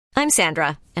I'm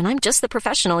Sandra, and I'm just the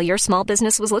professional your small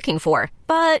business was looking for.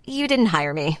 But you didn't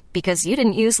hire me because you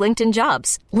didn't use LinkedIn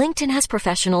Jobs. LinkedIn has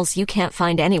professionals you can't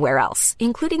find anywhere else,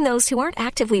 including those who aren't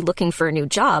actively looking for a new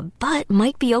job, but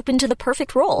might be open to the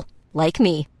perfect role, like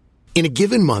me. In a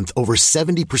given month, over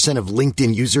 70% of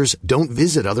LinkedIn users don't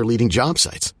visit other leading job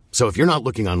sites. So if you're not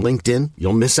looking on LinkedIn,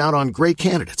 you'll miss out on great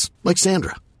candidates like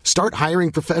Sandra. Start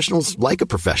hiring professionals like a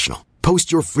professional.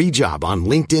 Post your free job on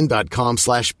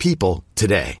linkedin.com/people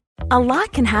today. A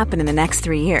lot can happen in the next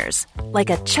 3 years. Like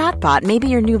a chatbot may be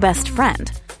your new best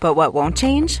friend. But what won't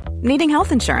change? Needing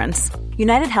health insurance.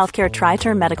 United Healthcare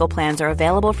Tri-Term Medical Plans are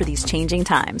available for these changing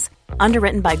times.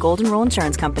 Underwritten by Golden Rule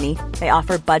Insurance Company, they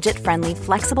offer budget-friendly,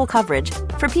 flexible coverage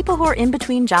for people who are in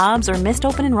between jobs or missed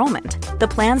open enrollment. The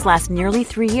plans last nearly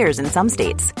 3 years in some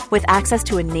states, with access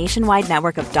to a nationwide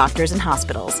network of doctors and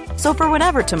hospitals. So for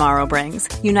whatever tomorrow brings,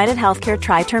 United Healthcare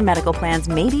Tri-Term Medical Plans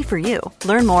may be for you.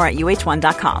 Learn more at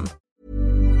uh1.com.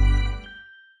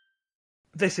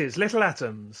 This is Little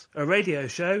Atoms, a radio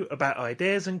show about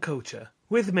ideas and culture.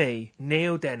 With me,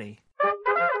 Neil Denny.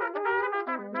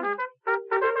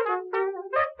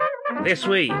 This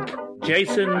week,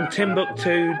 Jason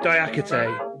Timbuktu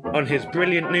Diakite on his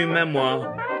brilliant new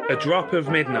memoir, A Drop of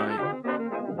Midnight.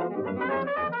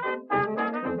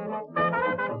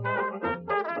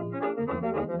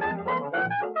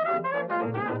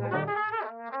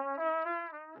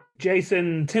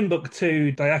 Jason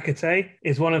Timbuktu Diakite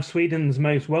is one of Sweden's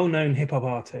most well-known hip-hop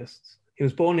artists. He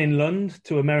was born in Lund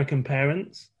to American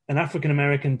parents, an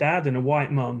African-American dad and a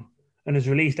white mum, and has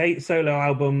released 8 solo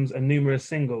albums and numerous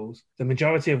singles, the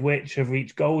majority of which have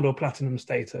reached gold or platinum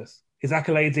status. His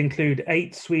accolades include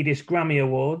 8 Swedish Grammy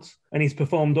Awards, and he's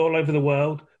performed all over the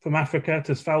world, from Africa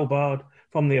to Svalbard,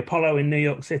 from the Apollo in New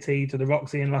York City to the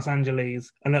Roxy in Los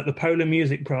Angeles, and at the Polar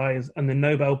Music Prize and the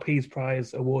Nobel Peace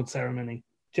Prize award ceremony.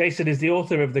 Jason is the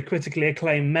author of the critically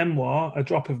acclaimed memoir, A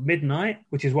Drop of Midnight,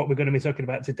 which is what we're going to be talking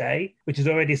about today, which has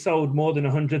already sold more than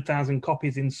 100,000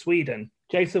 copies in Sweden.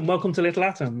 Jason, welcome to Little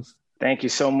Atoms. Thank you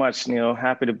so much, Neil.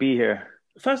 Happy to be here.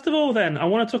 First of all, then, I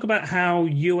want to talk about how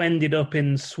you ended up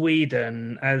in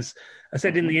Sweden. As I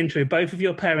said in the intro, both of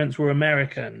your parents were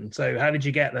American. So how did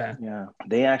you get there? Yeah,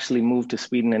 they actually moved to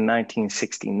Sweden in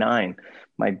 1969.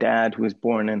 My dad, who was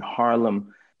born in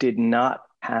Harlem, did not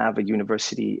have a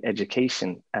university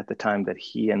education at the time that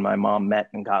he and my mom met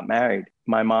and got married.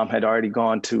 My mom had already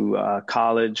gone to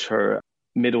college. Her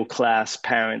middle-class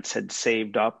parents had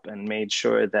saved up and made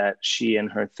sure that she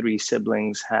and her 3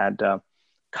 siblings had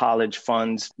college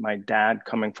funds. My dad,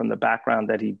 coming from the background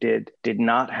that he did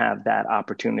not have that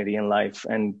opportunity in life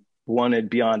and wanted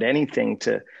beyond anything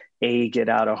to A, get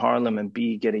out of Harlem, and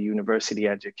B, get a university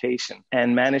education,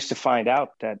 and managed to find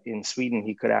out that in Sweden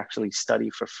he could actually study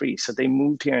for free. So they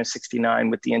moved here in 69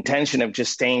 with the intention of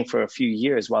just staying for a few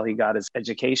years while he got his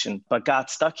education, but got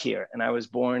stuck here. And I was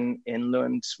born in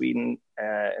Lund, Sweden,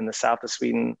 in the south of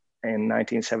Sweden in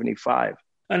 1975.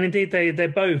 And indeed, they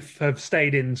both have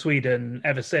stayed in Sweden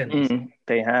ever since.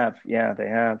 They have. Yeah, they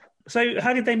have. So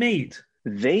how did they meet?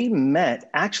 They met,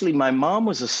 actually, my mom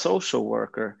was a social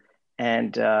worker.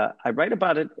 And I write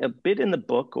about it a bit in the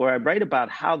book, or I write about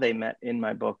how they met in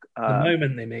my book. The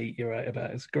moment they meet, you write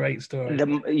about. It's a great story.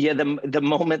 The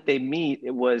moment they meet,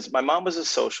 it was, my mom was a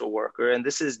social worker, and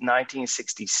this is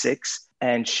 1966.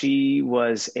 And she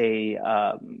was a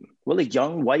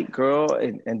young white girl.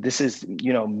 And this is,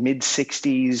 mid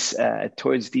 60s,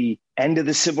 towards the end of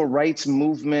the civil rights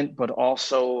movement, but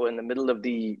also in the middle of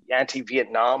the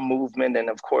anti-Vietnam movement. And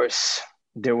of course,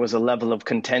 there was a level of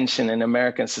contention in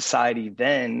American society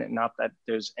then, not that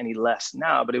there's any less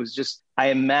now, but it was just, I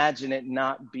imagine it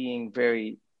not being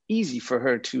very easy for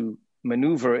her to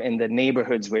maneuver in the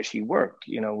neighborhoods where she worked,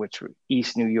 which were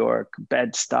East New York,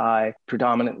 Bed-Stuy,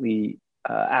 predominantly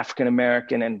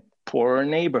African-American and poorer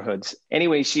neighborhoods.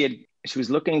 Anyway, she was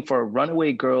looking for a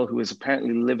runaway girl who was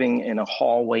apparently living in a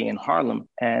hallway in Harlem.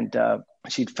 And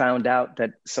she'd found out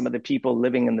that some of the people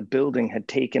living in the building had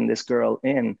taken this girl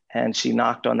in, and she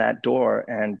knocked on that door,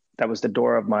 and that was the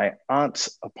door of my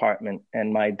aunt's apartment.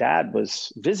 And my dad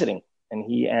was visiting, and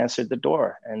he answered the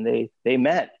door, and they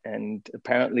met, and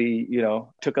apparently,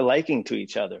 took a liking to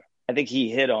each other. I think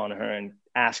he hit on her and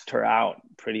asked her out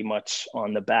pretty much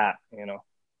on the bat,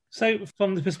 So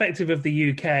from the perspective of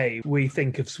the UK, we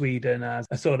think of Sweden as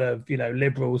a sort of,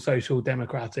 liberal, social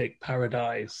democratic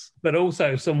paradise, but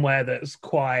also somewhere that's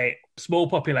quite small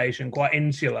population, quite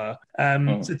insular.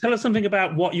 So tell us something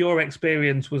about what your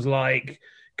experience was like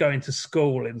going to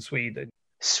school in Sweden.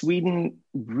 Sweden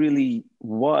really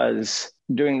was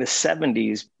during the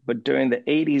 70s, but during the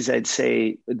 80s, I'd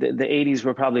say the 80s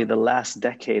were probably the last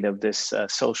decade of this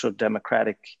social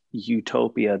democratic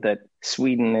utopia that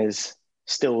Sweden is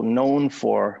still known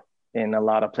for in a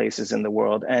lot of places in the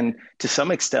world, and to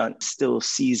some extent still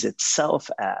sees itself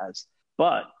as.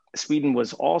 But Sweden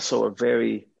was also a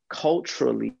very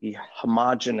culturally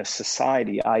homogenous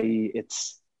society, i.e.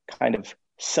 its kind of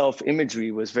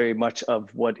self-imagery was very much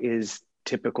of what is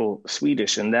typical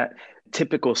Swedish. And that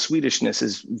typical Swedishness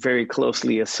is very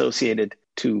closely associated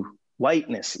to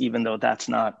whiteness, even though that's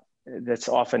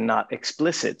often not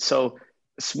explicit. So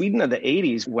Sweden of the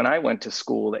 80s, when I went to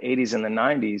school, the 80s and the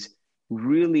 90s,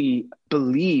 really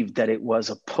believed that it was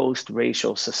a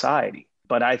post-racial society.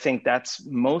 But I think that's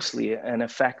mostly an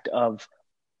effect of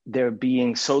there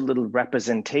being so little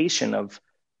representation of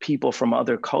people from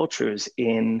other cultures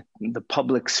in the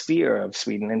public sphere of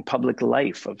Sweden, in public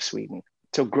life of Sweden.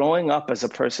 So growing up as a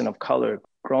person of color,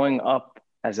 growing up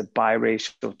as a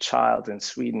biracial child in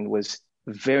Sweden was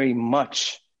very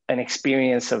much an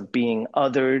experience of being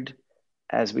othered,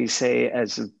 as we say,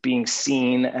 as being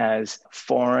seen as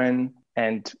foreign,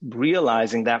 and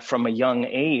realizing that from a young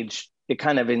age, it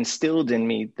kind of instilled in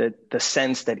me the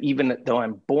sense that even though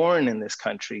I'm born in this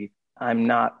country, I'm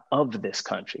not of this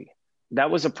country. That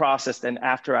was a process. Then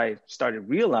after I started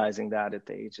realizing that at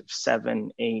the age of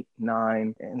 7, 8,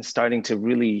 9, and starting to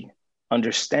really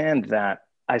understand that,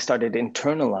 I started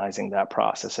internalizing that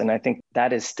process. And I think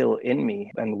that is still in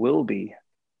me and will be.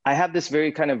 I have this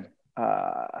very kind of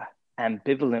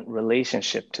ambivalent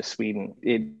relationship to Sweden.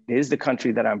 It is the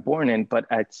country that I'm born in, but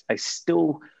I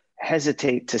still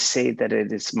hesitate to say that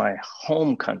it is my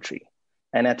home country.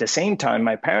 And at the same time,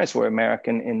 my parents were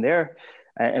American in their,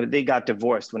 they got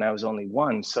divorced when I was only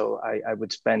 1. So I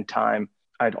would spend time,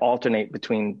 I'd alternate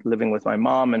between living with my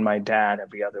mom and my dad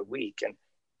every other week. And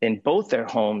in both their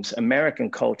homes, American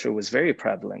culture was very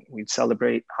prevalent. We'd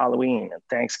celebrate Halloween and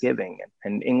Thanksgiving,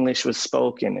 and English was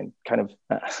spoken, and kind of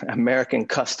American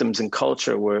customs and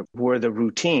culture were the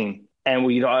routine. And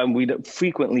we'd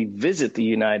frequently visit the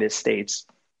United States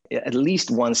at least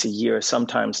once a year,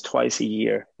 sometimes twice a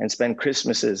year, and spend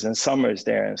Christmases and summers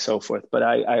there and so forth. But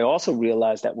I also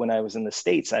realized that when I was in the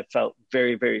States, I felt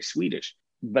very, very Swedish.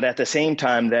 But at the same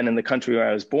time, then in the country where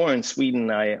I was born, Sweden,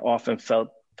 I often felt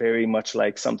very much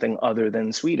like something other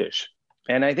than Swedish.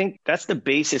 And I think that's the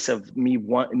basis of me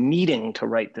needing to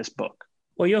write this book.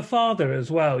 Well, your father as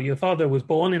well. Your father was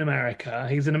born in America.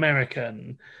 He's an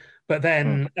American. But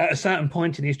then at a certain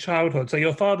point in his childhood, so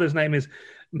your father's name is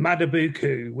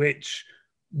Madabuku, which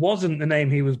wasn't the name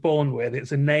he was born with.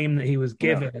 It's a name that he was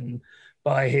given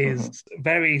by his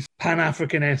very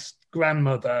Pan-Africanist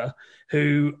grandmother,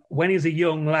 who, when he's a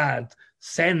young lad,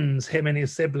 sends him and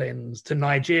his siblings to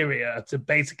Nigeria to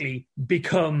basically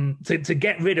to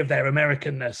get rid of their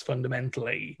Americanness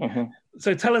fundamentally.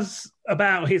 So tell us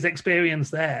about his experience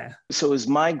there. So it was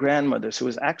my grandmother. So it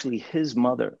was actually his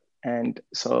mother. And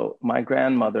so my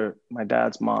grandmother, my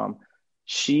dad's mom,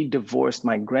 she divorced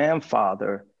my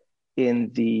grandfather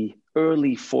in the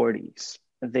early 40s.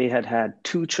 They had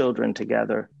 2 children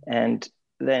together. And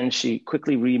then she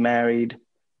quickly remarried,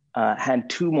 had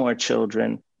 2 more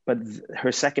children. But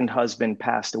her second husband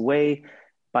passed away.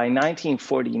 By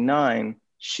 1949,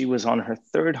 she was on her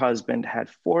 3rd husband, had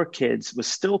 4 kids, was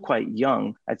still quite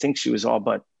young. I think she was all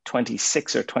but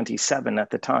 26 or 27 at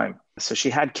the time. So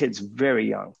she had kids very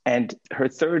young. And her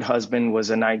 3rd husband was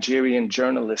a Nigerian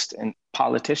journalist and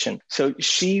politician. So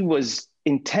she was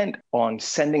intent on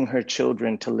sending her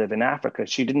children to live in Africa.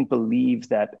 She didn't believe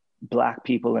that Black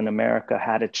people in America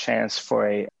had a chance for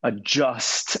a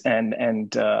just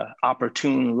and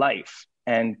opportune life.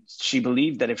 And she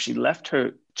believed that if she left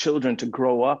her children to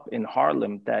grow up in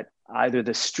Harlem, that either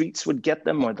the streets would get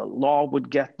them or the law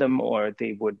would get them, or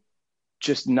they would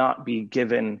just not be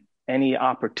given any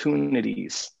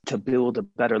opportunities to build a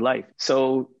better life.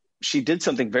 So she did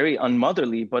something very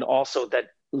unmotherly, but also that,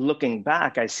 looking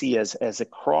back, I see as a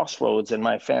crossroads in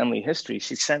my family history.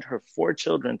 She sent her 4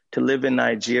 children to live in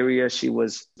Nigeria. She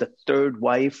was the 3rd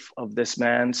wife of this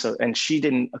man. And she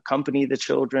didn't accompany the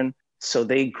children. So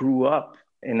they grew up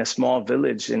in a small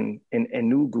village in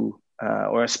Enugu,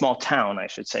 or a small town, I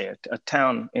should say, a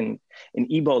town in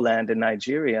Igbo land in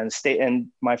Nigeria. And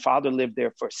my father lived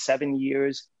there for 7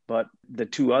 years. But the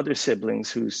 2 other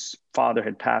siblings whose father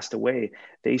had passed away,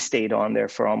 they stayed on there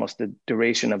for almost the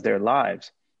duration of their lives.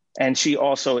 And she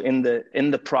also, in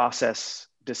the process,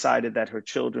 decided that her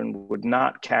children would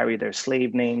not carry their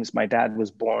slave names. My dad was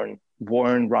born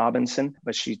Warren Robinson,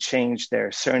 but she changed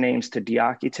their surnames to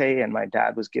Diakite, and my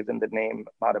dad was given the name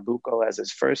Madabuko as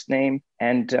his first name.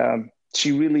 And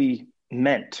she really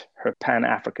meant, her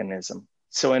Pan-Africanism.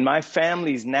 So in my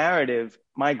family's narrative,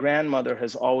 my grandmother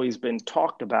has always been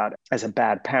talked about as a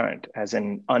bad parent, as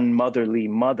an unmotherly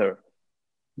mother.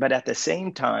 But at the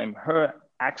same time, her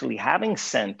actually having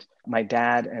sent my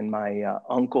dad and my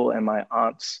uncle and my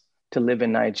aunts to live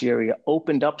in Nigeria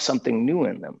opened up something new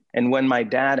in them. And when my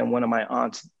dad and one of my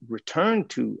aunts returned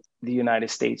to the United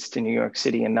States, to New York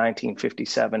City in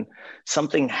 1957,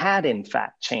 something had in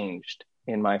fact changed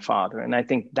in my father. And I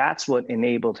think that's what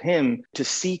enabled him to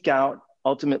seek out,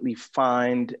 ultimately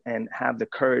find, and have the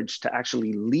courage to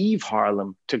actually leave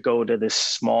Harlem to go to this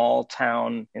small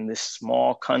town in this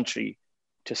small country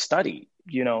to study.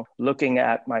 You know, looking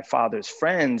at my father's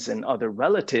friends and other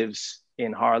relatives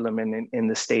in Harlem and in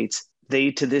the States, they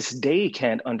to this day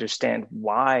can't understand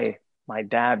why my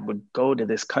dad would go to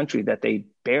this country that they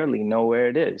barely know where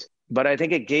it is. But I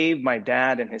think it gave my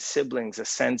dad and his siblings a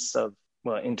sense of,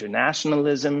 well,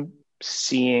 internationalism,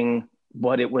 seeing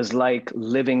what it was like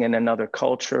living in another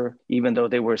culture, even though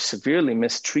they were severely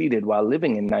mistreated while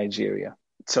living in Nigeria.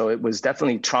 So it was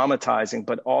definitely traumatizing,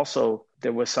 but also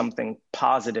there was something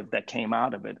positive that came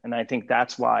out of it. And I think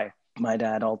that's why my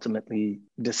dad ultimately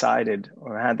decided,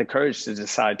 or had the courage to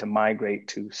decide, to migrate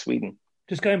to Sweden.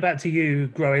 Just going back to you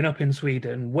growing up in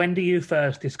Sweden, when do you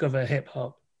first discover hip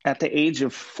hop? At the age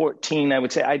of 14, I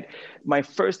would say my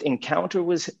first encounter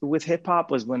with hip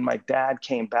hop was when my dad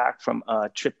came back from a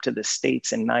trip to the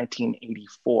States in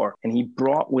 1984. And he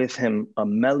brought with him a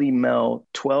Melle Mel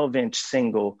 12-inch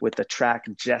single with the track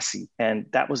Jesse. And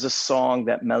that was a song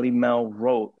that Melle Mel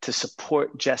wrote to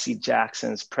support Jesse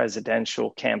Jackson's presidential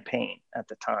campaign at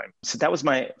the time. So that was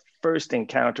my first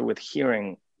encounter with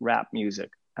hearing rap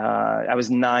music. I was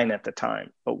 9 at the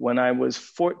time. But when I was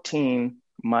 14,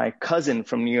 my cousin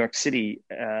from New York City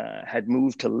had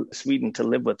moved to Sweden to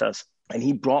live with us. And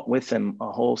he brought with him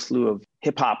a whole slew of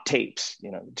hip hop tapes,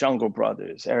 you know, Jungle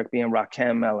Brothers, Eric B. and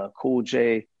Rakim, LL Cool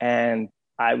J. And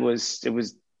it was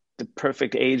the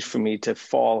perfect age for me to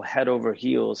fall head over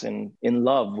heels in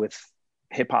love with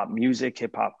hip hop music,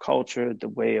 hip hop culture, the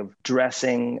way of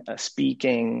dressing,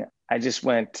 speaking. I just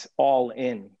went all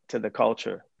in to the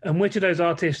culture. And which of those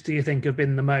artists do you think have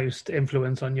been the most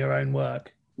influence on your own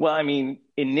work? Well, I mean,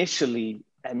 initially,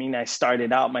 I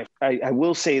started out, I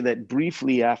will say that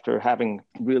briefly after having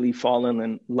really fallen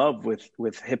in love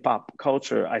with hip hop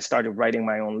culture, I started writing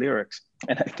my own lyrics.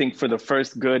 And I think for the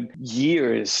first good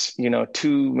years,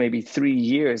 2, maybe 3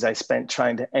 years, I spent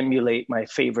trying to emulate my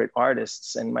favorite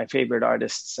artists. And my favorite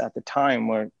artists at the time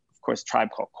were, of course, Tribe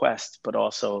Called Quest, but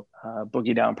also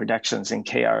Boogie Down Productions and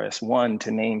KRS-One,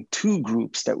 to name 2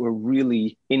 groups that were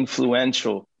really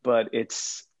influential. But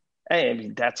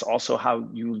that's also how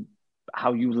you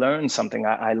learn something.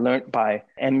 I learned by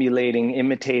emulating,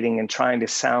 imitating, and trying to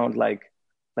sound like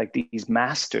these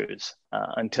masters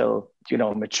until,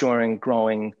 maturing,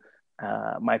 growing,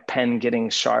 my pen getting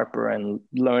sharper and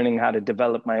learning how to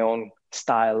develop my own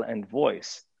style and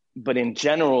voice. But in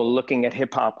general, looking at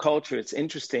hip hop culture, it's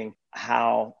interesting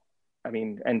how,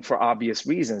 and for obvious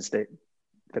reasons, that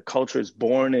the culture is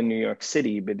born in New York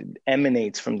City, but it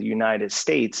emanates from the United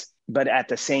States, but at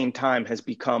the same time has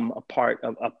become a part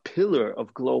of a pillar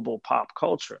of global pop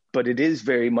culture. But it is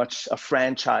very much a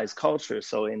franchise culture.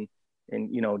 So in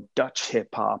Dutch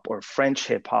hip hop or French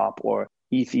hip hop or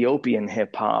Ethiopian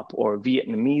hip hop or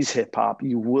Vietnamese hip hop,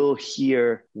 you will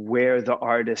hear where the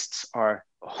artists are,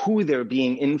 who they're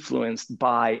being influenced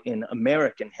by in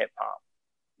American hip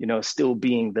hop, still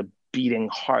being the beating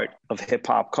heart of hip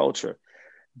hop culture.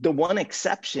 The one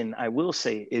exception I will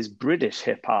say is British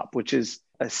hip hop, which is,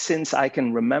 since I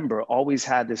can remember, always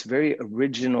had this very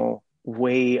original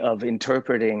way of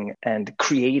interpreting and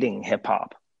creating hip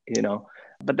hop,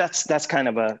 But that's kind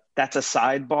of a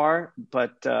sidebar.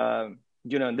 But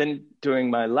then during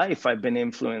my life, I've been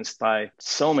influenced by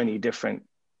so many different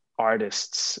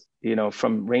artists,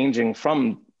 ranging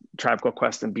from Tribe Called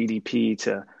Quest and BDP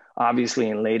to, obviously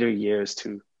in later years,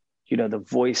 to the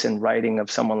voice and writing of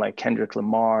someone like Kendrick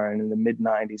Lamar, and in the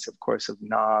mid-90s, of course, of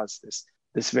Nas,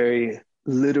 this very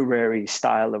literary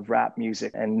style of rap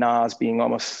music, and Nas being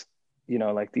almost,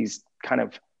 like these kind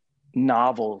of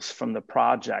novels from the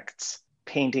projects,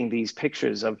 painting these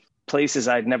pictures of places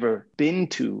I'd never been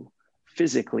to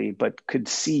physically, but could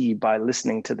see by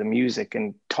listening to the music,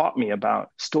 and taught me about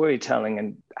storytelling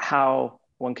and how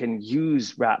one can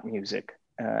use rap music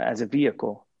as a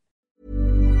vehicle.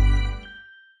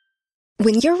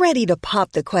 When you're ready to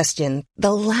pop the question,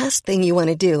 the last thing you want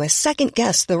to do is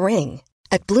second-guess the ring.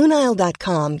 At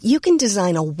BlueNile.com, you can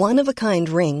design a one-of-a-kind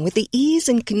ring with the ease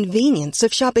and convenience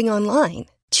of shopping online.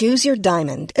 Choose your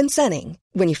diamond and setting.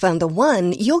 When you find the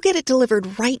one, you'll get it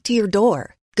delivered right to your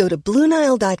door. Go to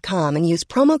BlueNile.com and use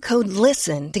promo code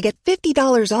LISTEN to get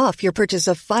 $50 off your purchase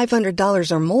of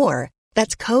 $500 or more.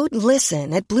 That's code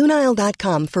LISTEN at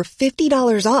BlueNile.com for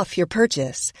 $50 off your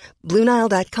purchase.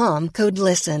 BlueNile.com, code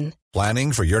LISTEN.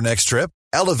 Planning for your next trip?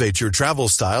 Elevate your travel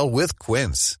style with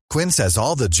Quince. Quince has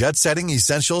all the jet-setting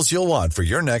essentials you'll want for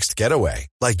your next getaway,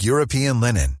 like European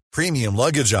linen, premium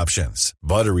luggage options,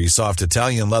 buttery soft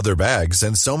Italian leather bags,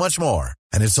 and so much more.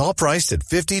 And it's all priced at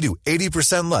 50 to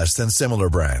 80% less than similar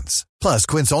brands. Plus,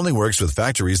 Quince only works with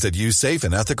factories that use safe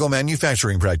and ethical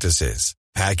manufacturing practices.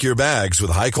 Pack your bags with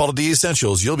high-quality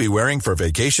essentials you'll be wearing for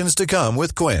vacations to come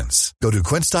with Quince. Go to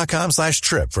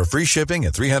quince.com/trip for free shipping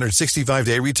and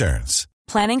 365-day returns.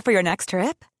 Planning for your next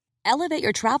trip? Elevate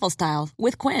your travel style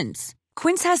with Quince.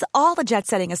 Quince has all the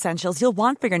jet-setting essentials you'll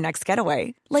want for your next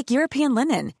getaway, like European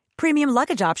linen, premium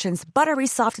luggage options, buttery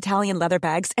soft Italian leather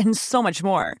bags, and so much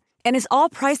more. And is all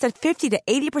priced at 50 to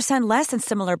 80% less than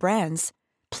similar brands.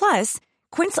 Plus,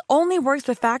 Quince only works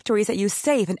with factories that use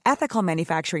safe and ethical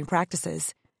manufacturing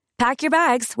practices. Pack your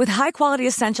bags with high-quality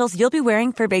essentials you'll be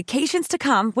wearing for vacations to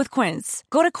come with Quince.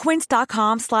 Go to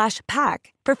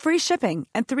quince.com/pack for free shipping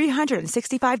and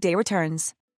 365-day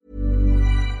returns.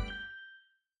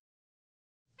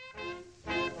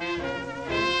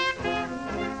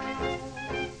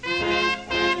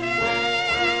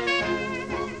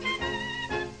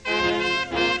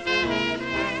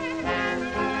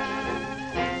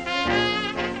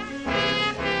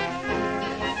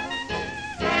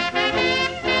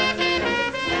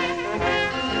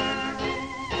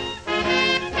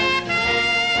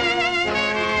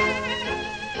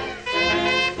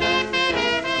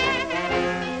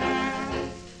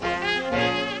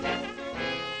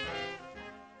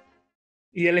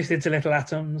 You're listening to Little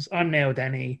Atoms. I'm Neil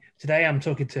Denny. Today I'm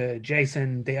talking to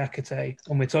Jason Diakité,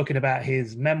 and we're talking about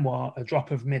his memoir, A Drop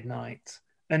of Midnight.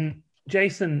 And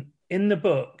Jason, in the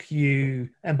book, you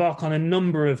embark on a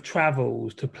number of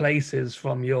travels to places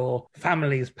from your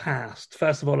family's past.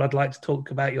 First of all, I'd like to talk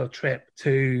about your trip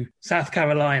to South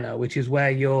Carolina, which is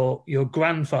where your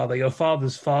grandfather, your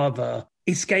father's father,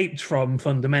 escaped from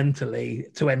fundamentally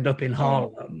to end up in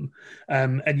Harlem.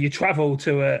 And you travel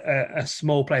to a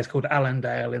small place called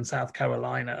Allendale in South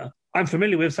Carolina. I'm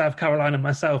familiar with South Carolina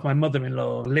myself. My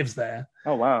mother-in-law lives there.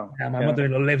 Oh, wow. My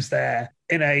mother-in-law lives there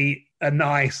in a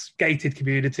nice gated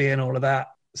community and all of that.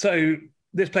 So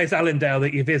this place, Allendale,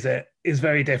 that you visit is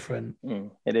very different.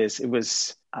 It is. It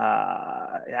was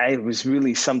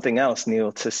really something else,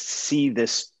 Neil, to see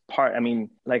this part. I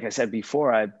mean, like I said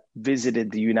before, I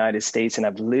visited the United States and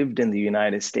I've lived in the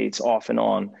United States off and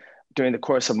on during the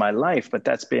course of my life, but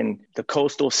that's been the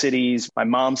coastal cities. My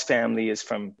mom's family is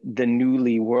from the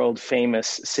newly world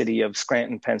famous city of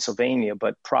Scranton, Pennsylvania,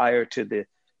 but prior to the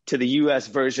US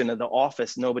version of The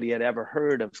Office, nobody had ever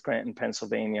heard of Scranton,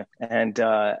 Pennsylvania. And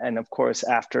of course,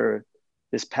 after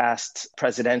this past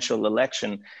presidential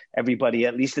election, everybody,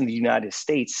 at least in the United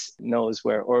States, knows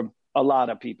where, or a lot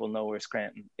of people know where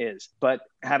Scranton is. But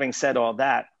having said all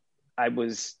that, I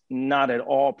was not at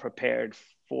all prepared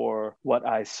for what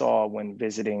I saw when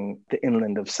visiting the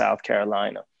inland of South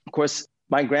Carolina. Of course,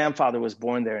 my grandfather was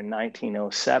born there in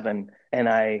 1907, and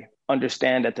I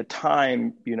understand at the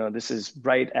time, this is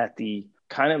right at the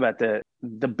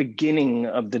beginning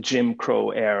of the Jim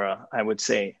Crow era, I would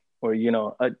say, or,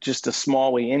 just a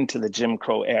small way into the Jim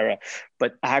Crow era,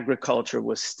 but agriculture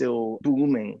was still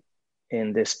booming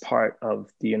in this part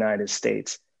of the United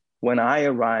States. When I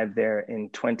arrived there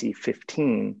in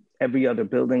 2015, every other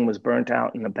building was burnt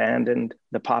out and abandoned.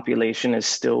 The population is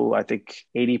still, I think,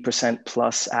 80%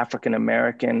 plus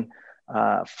African-American.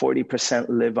 40%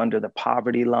 live under the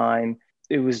poverty line.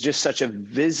 It was just such a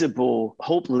visible,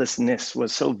 hopelessness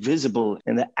was so visible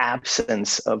in the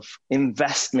absence of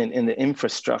investment in the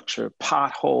infrastructure,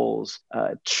 potholes,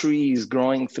 trees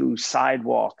growing through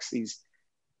sidewalks.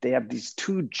 They have these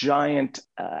two giant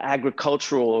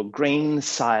agricultural grain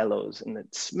silos in the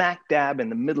smack dab in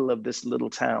the middle of this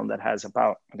little town that has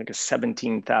about, I think, a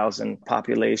 17,000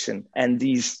 population. And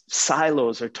these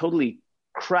silos are totally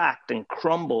cracked and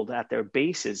crumbled at their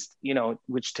bases,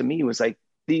 which to me was like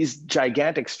these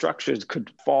gigantic structures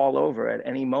could fall over at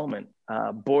any moment.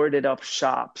 Boarded up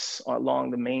shops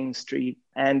along the main street.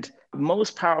 And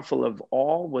most powerful of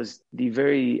all was the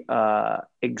very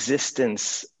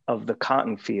existence of the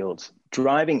cotton fields.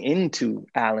 Driving into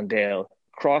Allendale,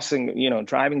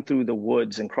 driving through the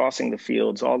woods and crossing the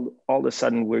fields, all of a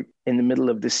sudden we're in the middle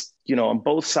of this, on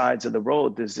both sides of the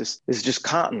road, there's just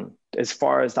cotton as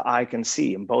far as the eye can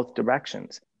see in both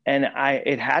directions. And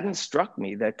it hadn't struck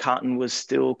me that cotton was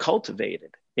still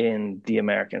cultivated in the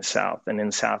American South and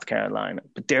in South Carolina,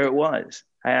 but there it was.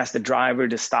 I asked the driver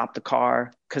to stop the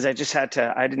car because I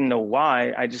didn't know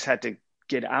why. I just had to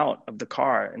get out of the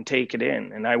car and take it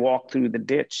in. And I walked through the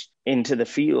ditch into the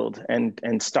field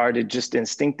and started just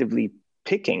instinctively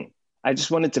picking. I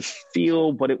just wanted to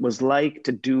feel what it was like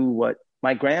to do what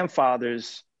my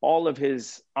grandfather's, all of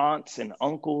his aunts and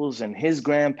uncles and his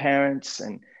grandparents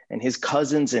and his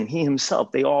cousins and he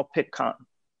himself, they all picked cotton.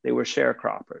 They were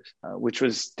sharecroppers, which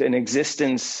was an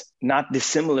existence not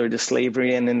dissimilar to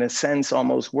slavery and in a sense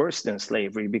almost worse than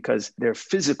slavery because their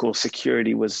physical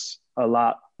security was a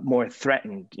lot more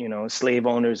threatened. You know, slave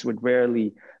owners would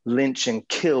rarely lynch and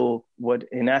kill what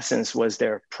in essence was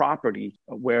their property.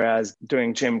 Whereas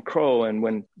during Jim Crow and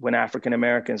when African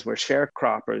Americans were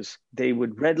sharecroppers, they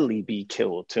would readily be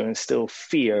killed to instill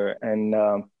fear and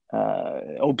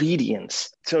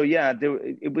obedience. So yeah,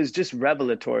 it was just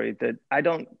revelatory that I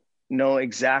don't know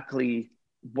exactly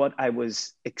what I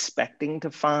was expecting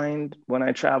to find when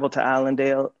I traveled to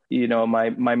Allendale. You know, my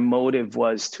motive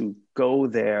was to go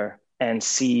there and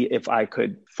see if I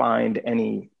could find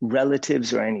any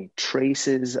relatives or any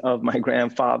traces of my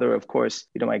grandfather. Of course,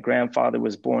 you know, my grandfather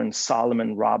was born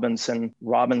Solomon Robinson.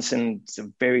 Robinson's a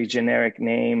very generic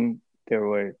name. There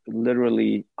were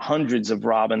literally hundreds of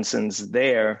Robinsons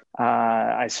there.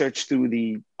 I searched through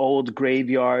the old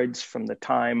graveyards from the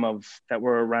time that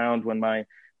were around when my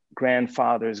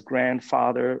grandfather's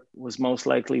grandfather was most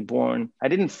likely born. I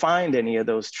didn't find any of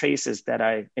those traces that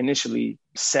I initially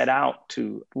set out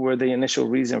to, were the initial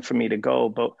reason for me to go.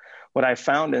 But what I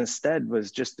found instead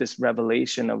was just this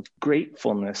revelation of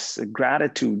gratefulness,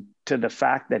 gratitude to the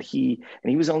fact that he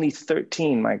was only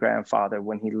 13, my grandfather,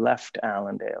 when he left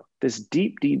Allendale. This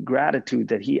deep, deep gratitude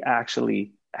that he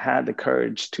actually had the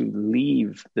courage to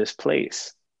leave this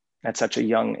place at such a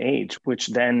young age, which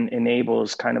then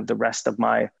enables kind of the rest of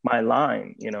my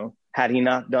line. You know, had he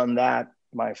not done that,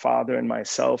 my father and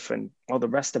myself and all the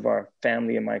rest of our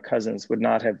family and my cousins would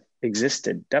not have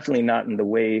existed, definitely not in the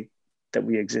way that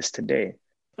we exist today.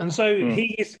 And so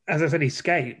he, as I said,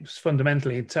 escapes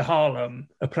fundamentally to Harlem,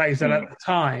 a place that at the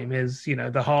time is, you know,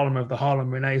 the Harlem of the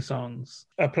Harlem Renaissance,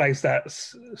 a place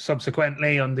that's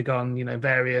subsequently undergone, you know,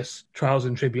 various trials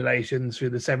and tribulations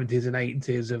through the 70s and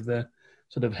 80s of the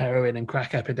sort of heroin and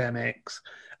crack epidemics,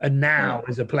 and now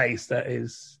is a place that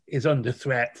is under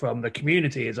threat from the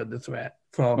community, is under threat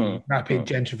from rapid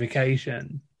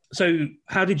gentrification. So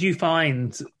how did you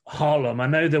find Harlem? I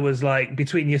know there was, like,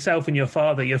 between yourself and your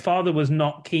father was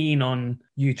not keen on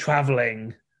you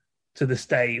traveling to the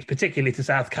States, particularly to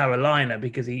South Carolina,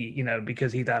 because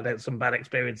he'd had some bad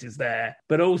experiences there.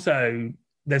 But also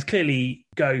there's clearly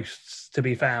ghosts to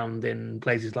be found in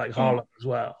places like Harlem as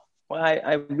well. Well,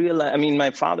 I realize, I mean,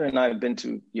 my father and I have been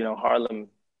to, you know, Harlem.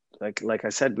 Like I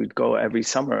said, we'd go every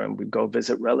summer and we'd go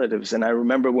visit relatives. And I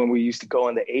remember when we used to go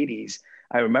in the 80s,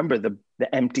 I remember the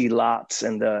empty lots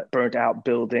and the burnt out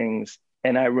buildings.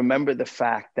 And I remember the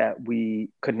fact that we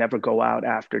could never go out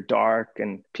after dark,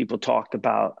 and people talked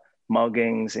about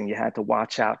muggings and you had to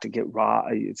watch out to get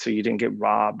robbed so you didn't get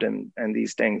robbed and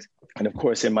these things. And of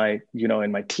course, in my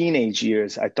teenage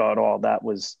years, I thought all that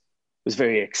was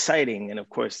very exciting. And of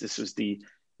course, this was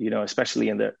especially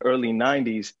in the early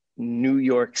 90s, New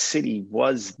York City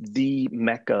was the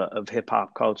mecca of hip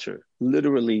hop culture.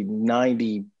 Literally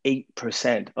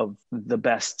 98% of the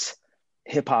best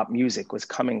hip hop music was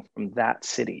coming from that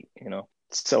city, you know.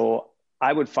 So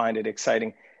I would find it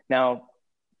exciting. Now,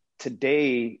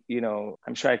 today, you know,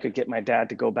 I'm sure I could get my dad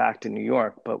to go back to New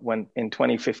York, but in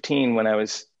 2015, when I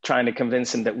was trying to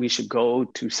convince him that we should go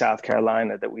to South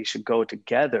Carolina, that we should go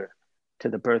together to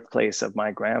the birthplace of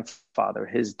my grandfather,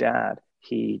 his dad,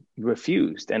 he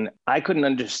refused. And I couldn't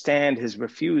understand his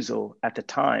refusal at the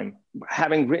time.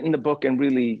 Having written the book and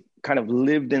really kind of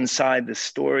lived inside the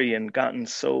story and gotten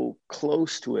so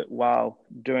close to it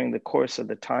during the course of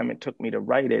the time it took me to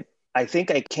write it, I think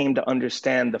I came to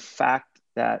understand the fact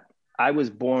that I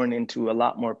was born into a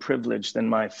lot more privilege than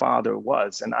my father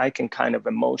was. And I can kind of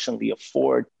emotionally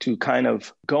afford to kind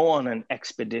of go on an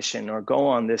expedition or go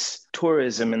on this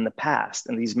tourism in the past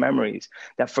and these memories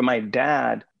that for my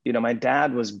dad, you know, my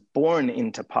dad was born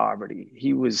into poverty.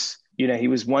 He was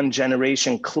one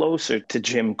generation closer to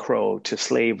Jim Crow, to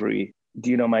slavery.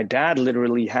 You know, my dad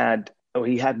literally had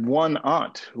one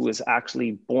aunt who was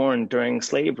actually born during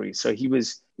slavery. So he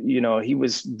was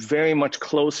very much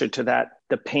closer to that,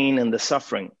 the pain and the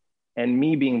suffering. And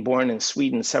me being born in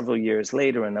Sweden several years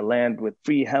later in a land with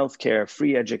free healthcare,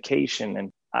 free education, and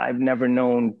I've never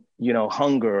known, you know,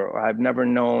 hunger, or I've never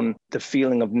known the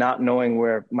feeling of not knowing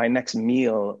where my next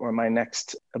meal or my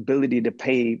next ability to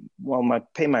pay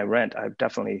my rent. I've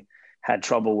definitely had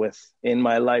trouble with in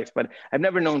my life, but I've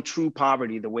never known true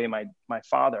poverty the way my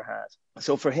father has.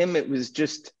 So for him, it was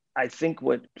just, I think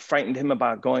what frightened him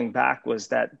about going back was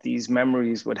that these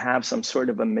memories would have some sort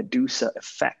of a Medusa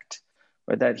effect,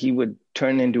 or that he would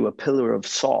turn into a pillar of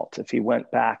salt if he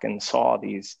went back and saw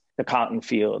the cotton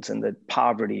fields and the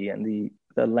poverty and the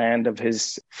land of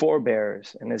his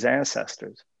forebears and his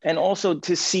ancestors. And also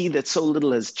to see that so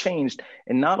little has changed.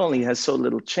 And not only has so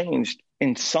little changed,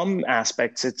 in some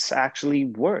aspects, it's actually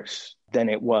worse than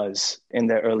it was in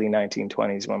the early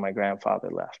 1920s when my grandfather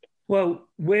left. Well,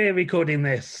 we're recording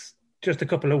this just a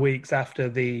couple of weeks after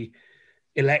the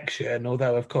election,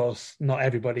 although, of course, not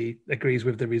everybody agrees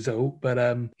with the result. But,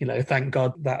 thank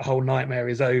God that whole nightmare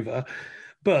is over.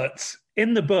 But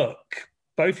in the book,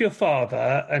 both your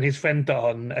father and his friend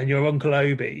Don and your uncle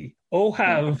Obi all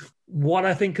have what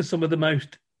I think are some of the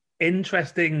most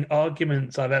interesting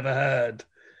arguments I've ever heard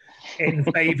in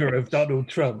favor of Donald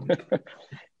Trump.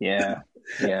 Yeah.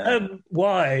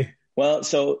 Why? Well,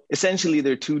 so essentially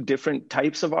there are two different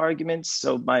types of arguments.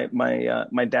 So my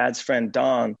dad's friend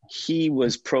Don, he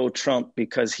was pro-Trump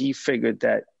because he figured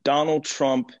that Donald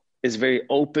Trump is very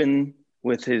open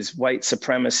with his white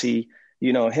supremacy.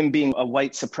 You know, him being a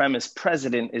white supremacist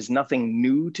president is nothing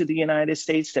new to the United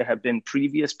States. There have been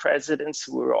previous presidents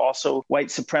who were also white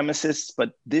supremacists,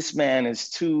 but this man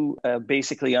is too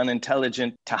basically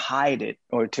unintelligent to hide it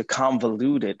or to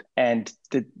convolute it. And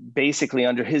basically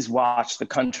under his watch, the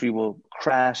country will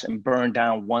crash and burn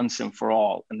down once and for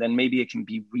all. And then maybe it can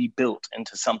be rebuilt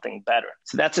into something better.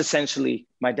 So that's essentially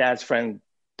my dad's friend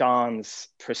Don's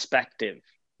perspective.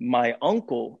 My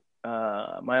uncle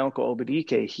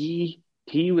Obadike,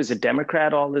 he was a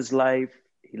Democrat all his life.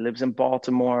 He lives in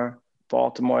Baltimore,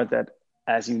 that,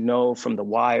 as you know from The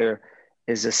Wire,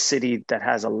 is a city that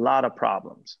has a lot of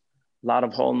problems, a lot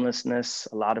of homelessness,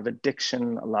 a lot of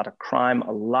addiction, a lot of crime,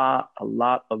 a lot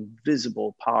of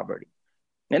visible poverty.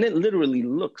 And it literally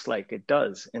looks like it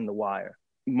does in The Wire.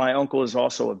 My uncle is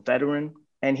also a veteran.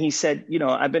 And he said,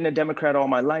 I've been a Democrat all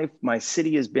my life. My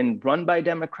city has been run by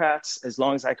Democrats as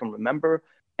long as I can remember.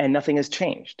 And nothing has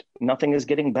changed. Nothing is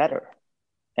getting better.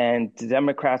 And the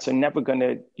Democrats are never going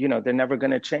to, they're never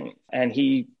going to change. And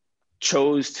he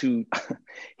chose to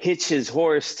hitch his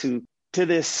horse to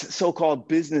this so-called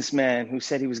businessman who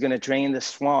said he was going to drain the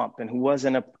swamp and who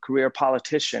wasn't a career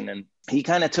politician. And he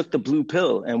kind of took the blue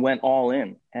pill and went all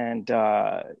in. And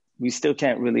we still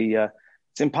can't really,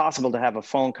 it's impossible to have a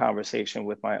phone conversation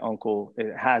with my uncle.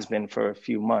 It has been for a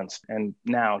few months. And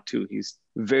now, too, he's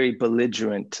very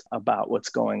belligerent about what's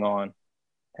going on.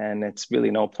 And it's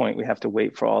really no point. We have to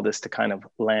wait for all this to kind of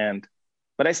land.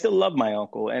 But I still love my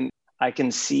uncle. And I can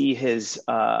see his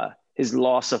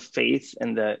loss of faith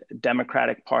in the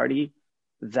Democratic Party.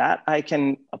 That I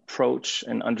can approach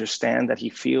and understand that he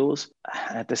feels.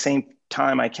 At the same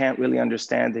time, I can't really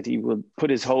understand that he would put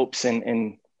his hopes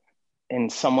in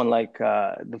someone like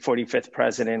the 45th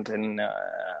president and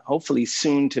hopefully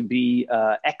soon to be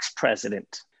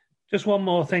ex-president. Just one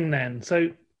more thing then. So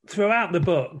throughout the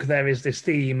book, there is this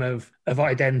theme of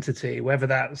identity, whether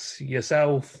that's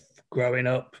yourself growing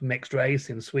up mixed race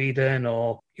in Sweden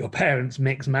or your parents'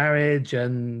 mixed marriage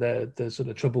and the sort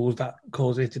of troubles that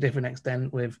causes to different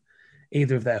extent with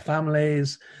either of their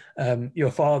families, your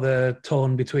father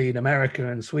torn between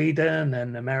America and Sweden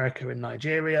and America and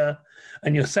Nigeria,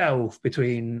 and yourself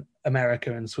between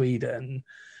America and Sweden.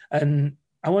 And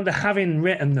I wonder, having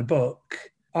written the book,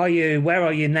 where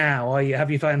are you now? Have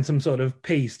you found some sort of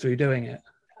peace through doing it?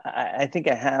 I think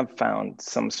I have found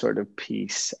some sort of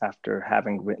peace after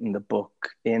having written the book,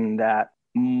 in that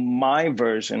my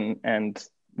version and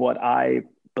what I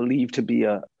believe to be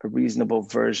a reasonable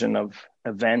version of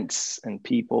events and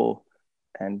people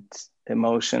and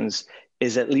emotions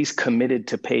is at least committed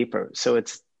to paper. So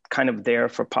it's kind of there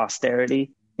for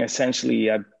posterity. Essentially,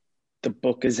 the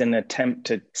book is an attempt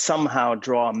to somehow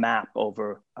draw a map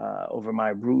over my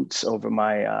roots, over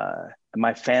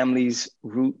my family's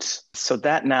roots. So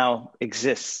that now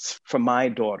exists for my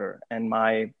daughter and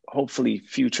my hopefully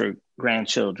future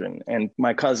grandchildren and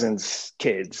my cousins'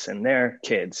 kids and their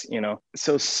kids,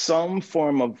 So some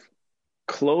form of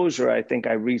closure, I think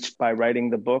I reached by writing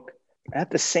the book.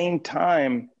 At the same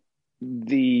time,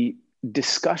 the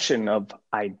discussion of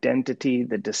identity,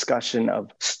 the discussion of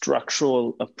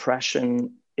structural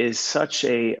oppression is such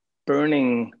a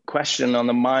burning question on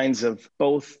the minds of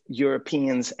both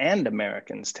Europeans and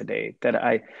Americans today that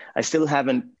I still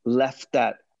haven't left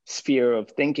that sphere of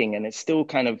thinking. And it still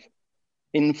kind of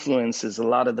influences a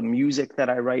lot of the music that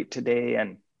I write today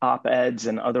and op-eds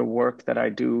and other work that I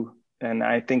do. And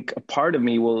I think a part of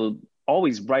me will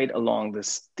always write along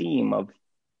this theme of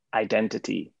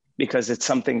identity, because it's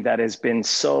something that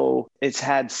it's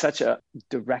had such a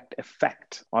direct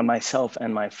effect on myself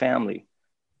and my family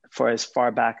for as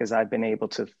far back as I've been able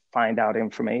to find out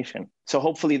information. So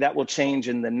hopefully that will change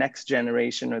in the next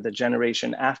generation or the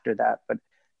generation after that. But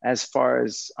as far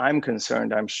as I'm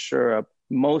concerned, I'm sure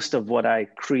most of what I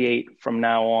create from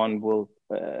now on will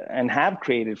and have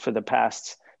created for the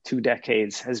past 2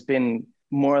 decades has been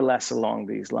more or less along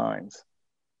these lines.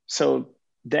 So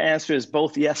the answer is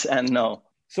both yes and no.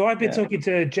 So I've been talking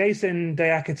to Jason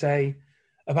Diakité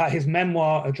about his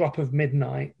memoir, A Drop of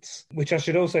Midnight, which I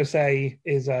should also say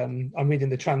is, I'm reading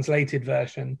the translated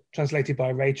version, translated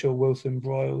by Rachel Wilson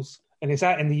Broyles, and it's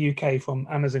out in the UK from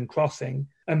Amazon Crossing.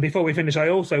 And before we finish, I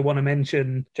also want to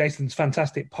mention Jason's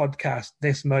fantastic podcast,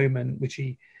 This Moment, which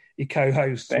he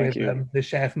co-hosts with the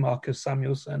chef Marcus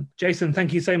Samuelsson. Jason,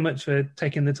 thank you so much for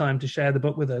taking the time to share the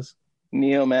book with us.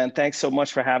 Neil, man, thanks so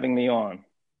much for having me on.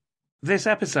 This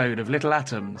episode of Little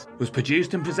Atoms was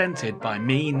produced and presented by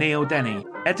me, Neil Denny,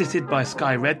 edited by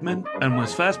Sky Redman, and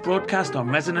was first broadcast on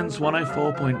Resonance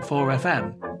 104.4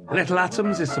 FM. Little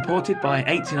Atoms is supported by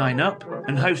 89UP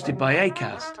and hosted by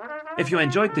Acast. If you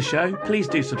enjoyed the show, please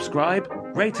do subscribe,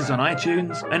 rate us on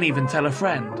iTunes, and even tell a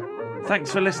friend.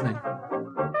 Thanks for listening.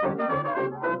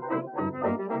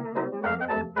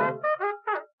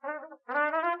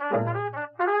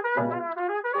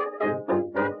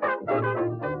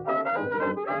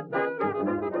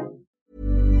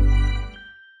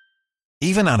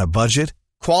 Even on a budget,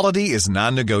 quality is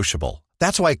non-negotiable.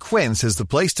 That's why Quince is the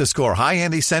place to score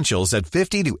high-end essentials at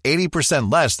 50 to 80%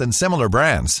 less than similar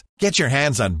brands. Get your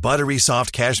hands on buttery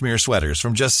soft cashmere sweaters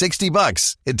from just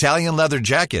 $60, Italian leather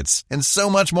jackets, and so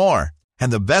much more.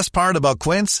 And the best part about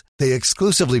Quince, they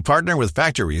exclusively partner with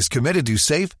factories committed to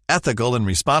safe, ethical, and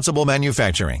responsible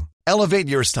manufacturing. Elevate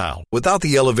your style without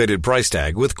the elevated price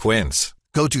tag with Quince.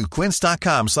 Go to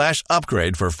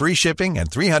quince.com/upgrade for free shipping and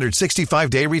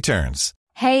 365-day returns.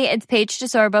 Hey, it's Paige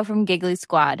DeSorbo from Giggly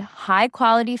Squad. High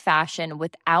quality fashion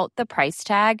without the price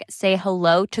tag. Say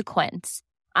hello to Quince.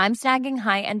 I'm snagging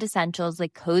high-end essentials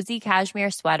like cozy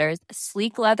cashmere sweaters,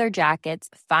 sleek leather jackets,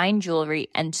 fine jewelry,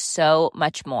 and so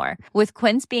much more. With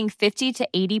Quince being 50 to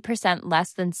 80%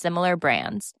 less than similar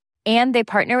brands. And they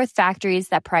partner with factories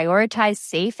that prioritize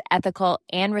safe, ethical,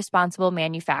 and responsible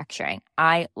manufacturing.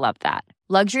 I love that.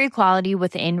 Luxury quality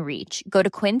within reach. Go to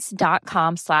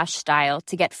quince.com/style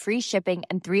to get free shipping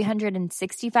and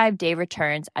 365-day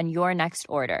returns on your next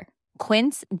order.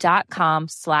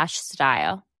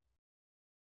 Quince.com/style.